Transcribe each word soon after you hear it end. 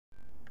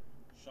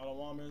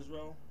Shalom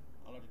Israel.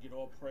 I'd like to give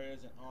all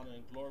prayers and honor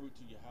and glory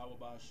to Yahweh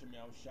Ba'Shem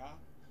Yahushua,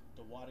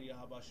 the Wadi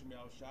Yahweh Ba'Shem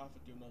Yahushua,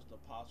 for giving us the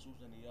apostles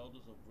and the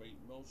elders of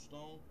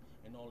Greatmillstone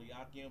and all the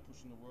Yakim,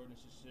 pushing the word in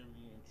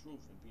sincerity and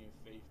truth and being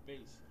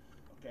faith-based.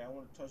 Okay, I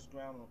want to touch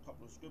ground on a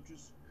couple of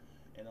scriptures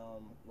and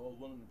Lord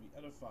willing to be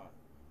edified.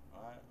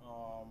 Alright,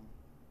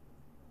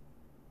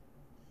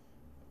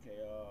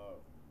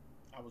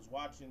 I was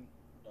watching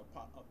the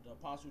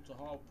Apostle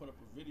Tahal put up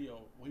a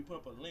video, well he put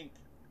up a link,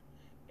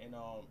 and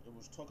it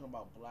was talking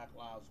about Black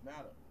Lives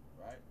Matter,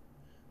 right?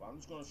 Well, I'm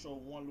just gonna show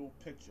one little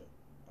picture,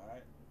 all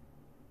right?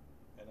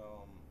 And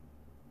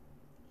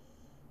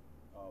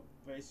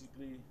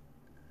basically,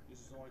 this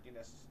is the only thing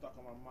that's stuck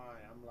on my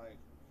mind. I'm like,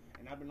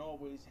 and I've been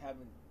always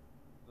having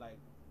like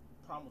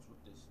problems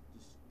with this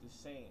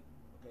saying,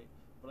 okay?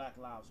 Black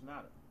Lives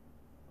Matter,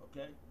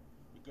 okay?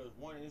 Because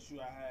one issue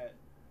I had,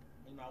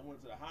 I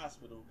went to the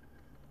hospital,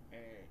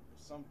 and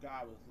some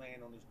guy was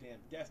laying on his damn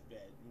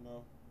deathbed,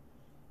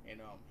 and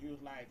he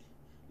was like,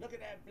 "Look at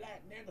that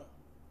black nigga."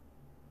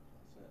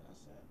 I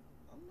said,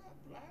 I'm not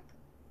black.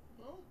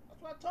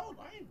 That's what I told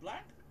him. I ain't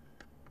black.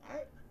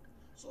 Alright?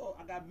 So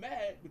I got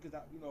mad because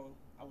I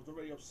was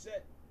already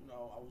upset. I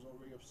was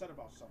already upset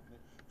about something.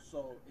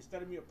 So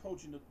instead of me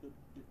approaching the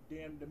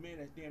man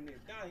that's damn near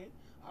dying,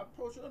 I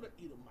approached another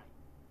Edomite.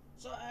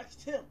 So I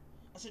asked him.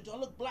 I said, "Do I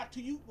look black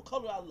to you? What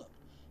color do I look?"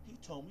 He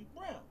told me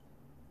brown.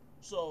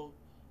 So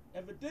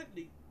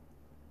evidently,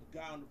 the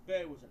guy on the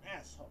bed was an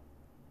asshole.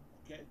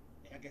 Okay?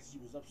 And I guess he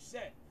was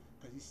upset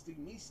because he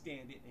seen me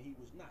standing and he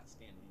was not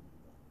standing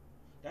anymore.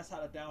 That's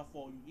how the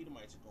downfall of you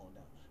Edomites are going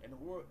down. And the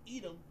word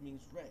Edom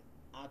means red.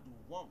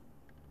 Aduwam,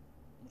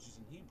 which is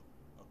in Hebrew.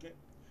 Okay?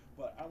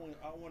 But I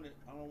don't want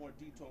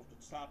to detour off the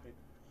topic.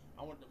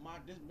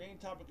 This main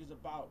topic is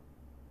about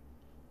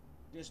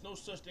there's no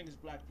such thing as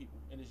black people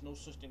and there's no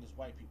such thing as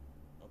white people.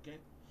 Okay?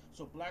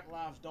 So black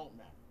lives don't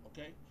matter.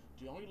 Okay?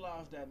 The only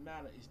lives that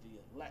matter is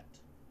the elect.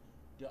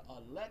 The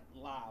elect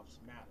lives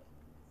matter.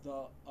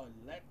 The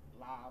elect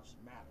lives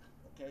matter.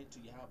 Okay, to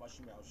Yahweh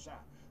Ba'Shem Yahushua.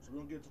 So we're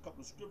gonna get into a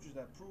couple of scriptures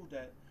that prove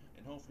that,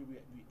 and hopefully we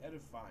be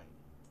edifying.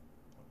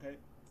 Okay.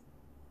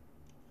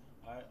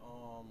 Alright,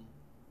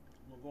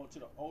 we're gonna go into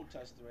the Old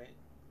Testament.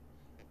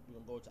 We're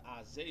gonna go to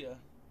Isaiah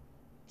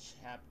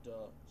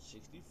chapter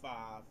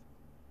 65,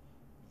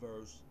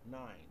 verse 9.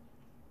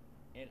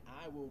 And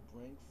I will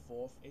bring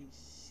forth a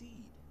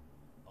seed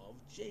of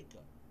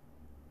Jacob.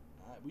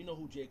 Alright, we know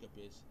who Jacob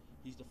is.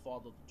 He's the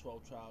father of the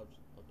 12 tribes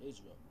of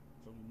Israel,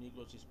 from the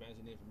Negroes, Hispanics,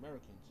 and Native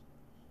Americans,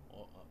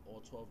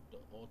 all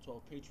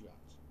 12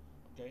 patriarchs.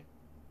 Okay,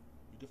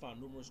 you can find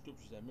numerous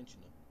scriptures that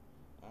mention them.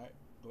 All right,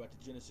 go back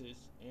to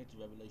Genesis and to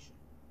Revelation.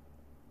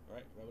 All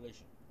right,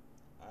 Revelation.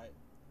 All right,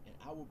 and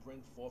I will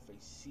bring forth a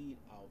seed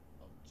out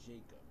of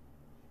Jacob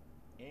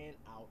and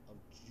out of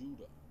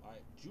Judah. All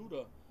right,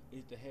 Judah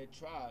is the head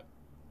tribe,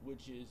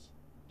 which is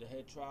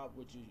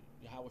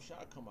Yahweh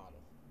Shah come out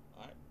of.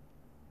 All right,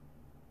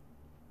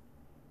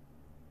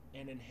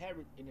 an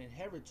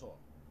inheritor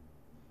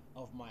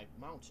of my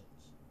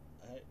mountains.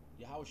 Alright?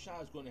 Yahweh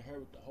Shah is going to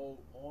inherit all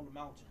the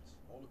mountains,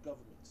 all the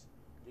governments.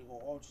 They're going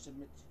to all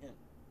submit to him.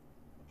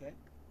 Okay?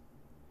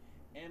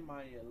 And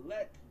my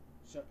elect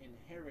shall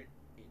inherit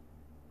it.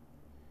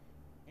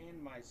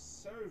 And my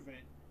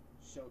servant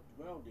shall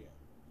dwell there.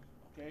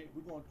 Okay?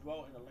 We're going to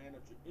dwell in the land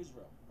of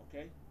Israel.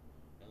 Okay?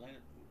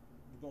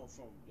 We're going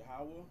from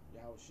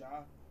Yahweh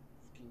Shah,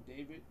 King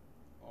David,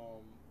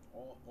 all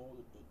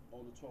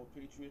the 12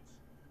 patriots.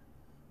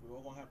 We're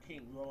all gonna have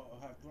kings. We're all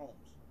gonna have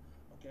thrones.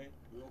 Okay?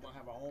 We're all gonna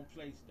have our own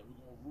place that we're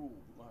gonna rule.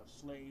 We're gonna have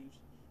slaves.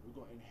 We're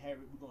gonna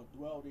inherit. We're gonna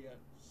dwell there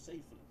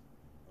safely.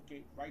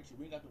 Okay? Righteous.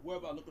 We ain't got to worry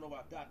about looking over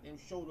our goddamn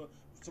shoulder.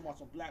 Talking about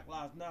some Black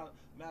Lives matter.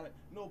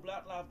 No,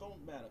 Black Lives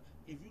don't matter.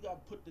 If you got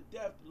put to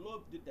death, the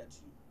Lord did that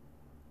to you.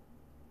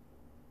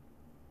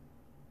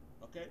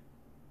 Okay?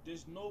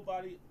 There's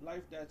nobody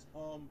life that's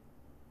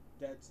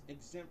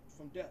exempt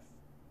from death.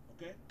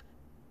 Okay?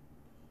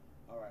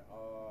 All right.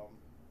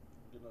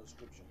 Get another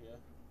scripture here.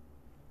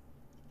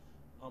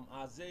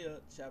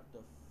 Isaiah chapter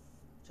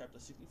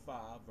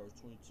 65, verse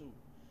 22.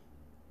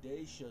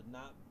 They should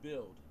not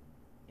build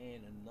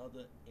and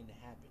another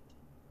inhabit.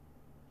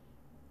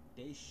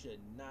 They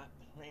should not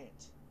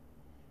plant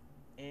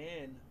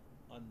and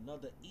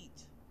another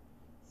eat.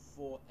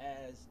 For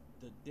as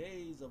the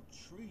days of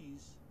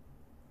trees,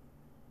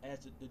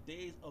 the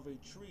days of a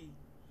tree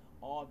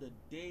are the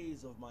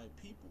days of my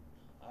people.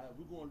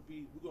 We're going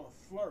to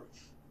flourish.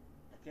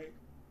 Okay?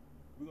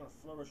 We're going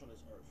to flourish on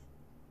this earth.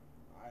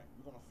 Alright,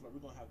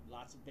 we're gonna have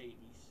lots of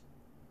babies.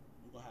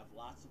 We're gonna have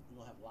lots of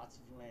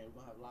land.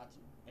 We're gonna have lots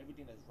of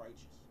everything that's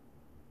righteous.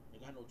 We're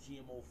gonna have no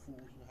GMO food.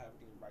 We're gonna have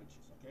everything righteous.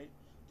 Okay,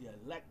 the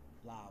elect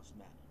lives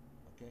matter.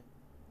 Okay,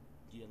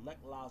 the elect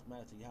lives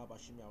matter to Yahweh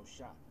Ba'Shem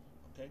Yahushua.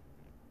 Okay,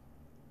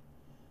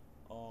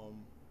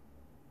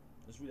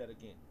 let's read that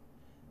again.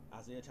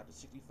 Isaiah chapter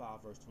 65,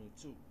 verse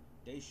 22.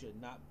 They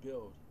should not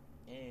build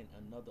and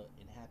another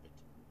inhabit.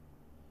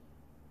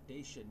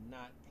 They should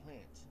not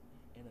plant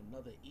and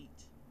another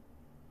eat.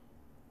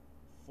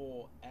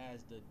 For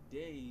as the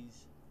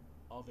days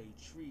of a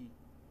tree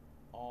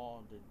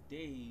are the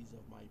days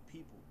of my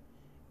people,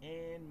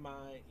 and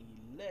my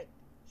elect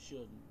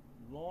should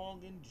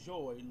long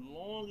enjoy,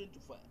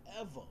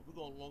 forever. We're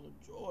gonna long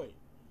enjoy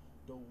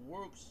the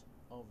works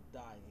of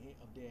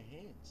their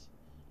hands.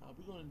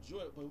 We're gonna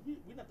enjoy it, but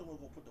we're not the one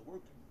gonna put the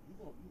work in.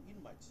 You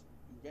Edomites,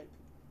 you red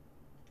people.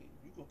 Okay,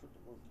 you're gonna put the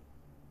work in.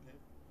 Okay,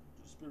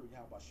 to the spirit of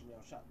Yahweh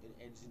Shemel Shah, and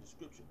it's in the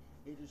scripture.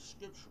 It is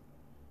scriptural.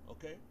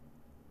 Okay.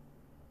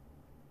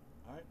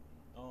 All right.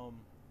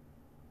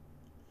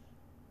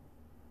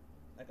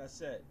 Like I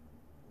said,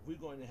 we're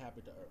going to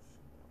inhabit the earth.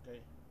 Okay,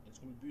 and it's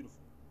gonna be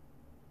beautiful.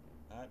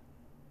 All right.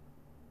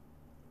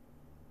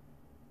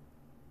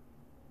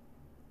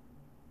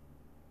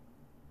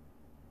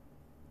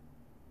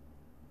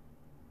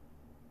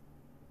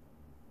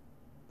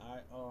 I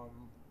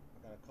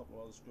got a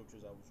couple other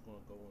scriptures I was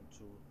gonna go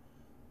into.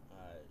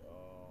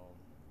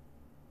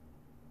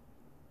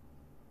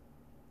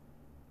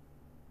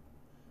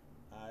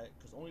 Alright,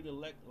 because only the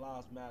elect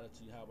lives matter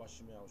to Yahweh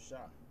Shemel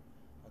Shah.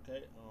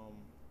 Okay,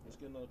 let's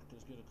get a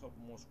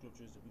couple more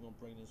scriptures that we're gonna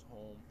bring this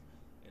home,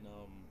 and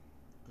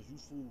because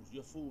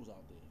you're fools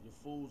out there, you're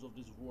fools of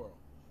this world.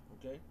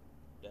 Okay,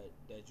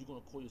 that you're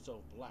gonna call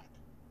yourself black.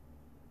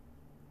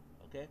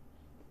 Okay,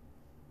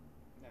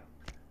 now,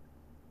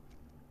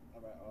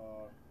 all right,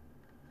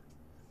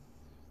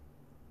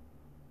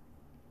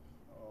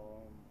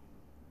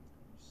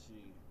 let me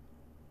see.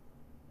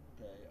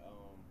 Okay,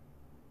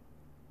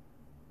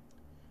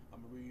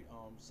 I'm gonna read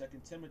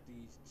 2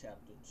 Timothy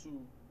chapter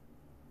 2,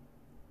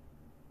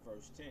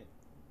 verse 10.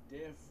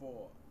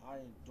 Therefore I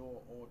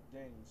endure all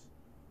things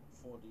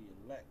for the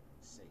elect's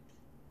sake,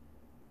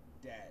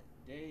 that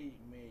they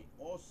may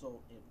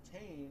also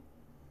obtain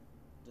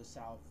the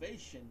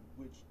salvation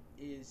which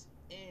is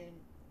in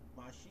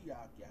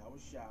Mashiach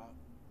Yahushua,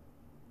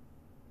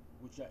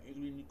 which are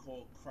ignorantly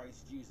called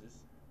Christ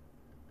Jesus,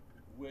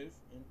 with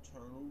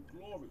eternal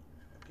glory.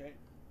 Okay?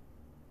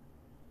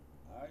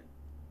 Alright?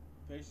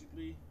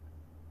 Basically,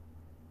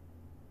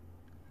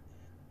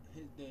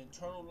 the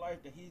eternal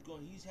life that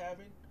he's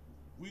having,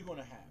 we're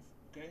gonna have.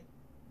 Okay?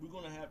 We're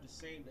gonna have the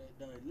same.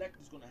 The elect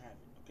is gonna have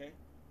it. Okay?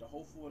 The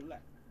hopeful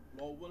elect.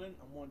 Lord willing,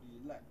 I'm one of the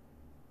elect.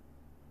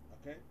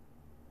 Okay?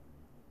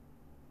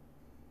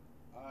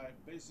 Alright,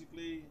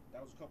 basically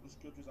that was a couple of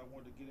scriptures I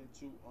wanted to get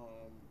into.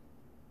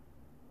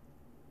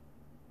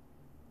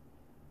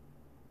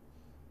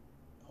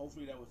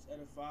 Hopefully that was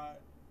edified.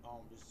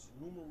 There's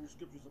numerous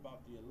scriptures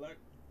about the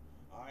elect.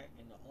 Alright,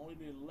 and only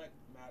the elect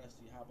matters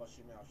to Yahweh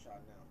Shemel Shah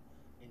now.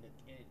 And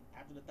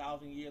after the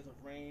 1,000 years of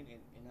reign,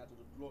 and after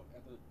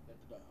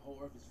the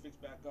whole earth is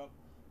fixed back up,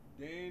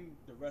 then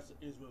the rest of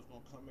Israel is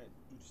gonna come in.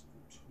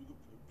 We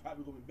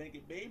probably gonna be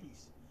making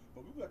babies,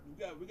 but we got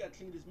to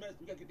clean this mess.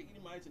 We got to get the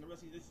Edomites and the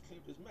rest of these to clean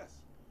up this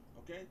mess.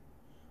 Okay.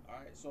 All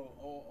right. So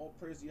all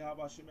praise to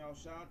Yahweh Shemel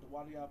Shah, the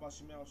Wadi Yahweh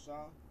Shemel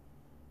Shah,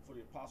 for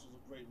the apostles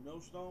of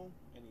Greatmillstone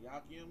and the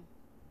Yakim,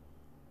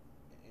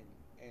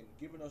 and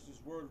giving us this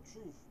word of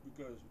truth,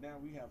 because now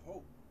we have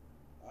hope.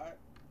 All right.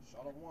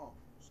 Shalom.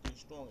 Stay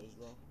strong,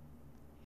 Israel.